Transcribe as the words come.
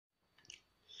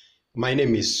My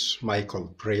name is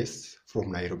Michael Praise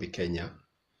from Nairobi, Kenya.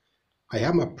 I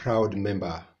am a proud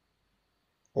member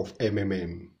of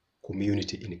MMM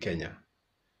community in Kenya.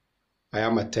 I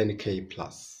am a 10K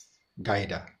plus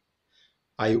guider.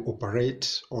 I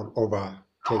operate all over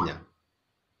Kenya.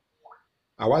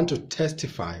 I want to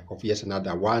testify of yet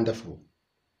another wonderful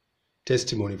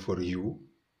testimony for you.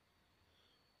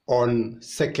 On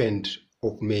 2nd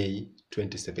of May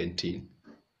 2017,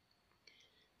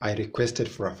 I requested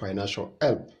for a financial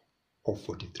help of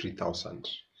 43,000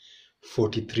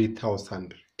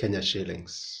 Kenya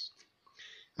shillings.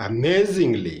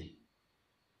 Amazingly,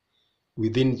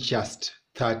 within just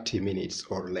 30 minutes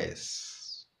or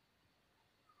less,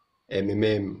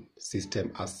 MMM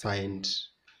system assigned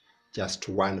just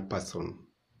one person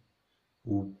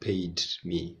who paid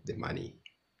me the money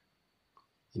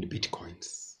in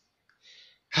Bitcoins.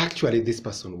 Actually, this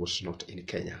person was not in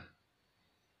Kenya,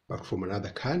 but from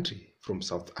another country, from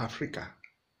South Africa.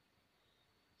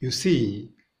 You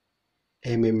see,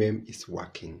 MMM is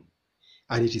working,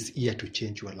 and it is here to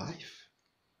change your life.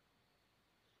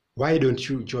 Why don't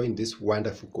you join this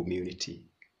wonderful community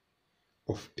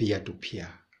of peer-to-peer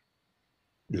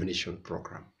donation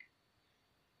program?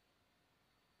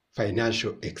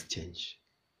 Financial exchange.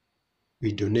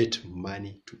 We donate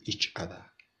money to each other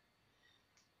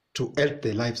to help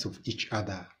the lives of each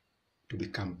other to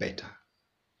become better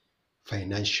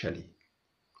financially,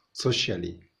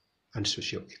 socially, and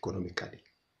socio-economically.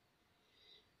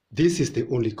 This is the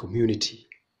only community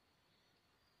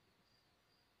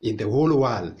in the whole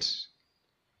world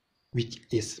which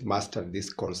is mastered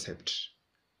this concept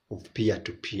of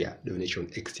peer-to-peer donation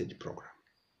exchange program.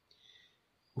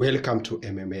 Welcome to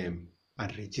MMM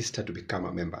and register to become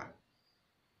a member.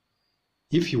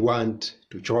 If you want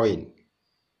to join,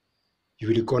 you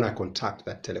will gonna contact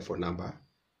that telephone number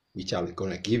which I'm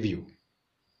gonna give you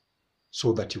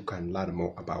so that you can learn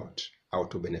more about how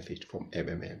to benefit from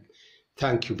MMM.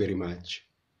 Thank you very much.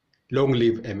 Long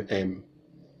live MM,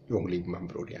 long live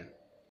Mambrodian.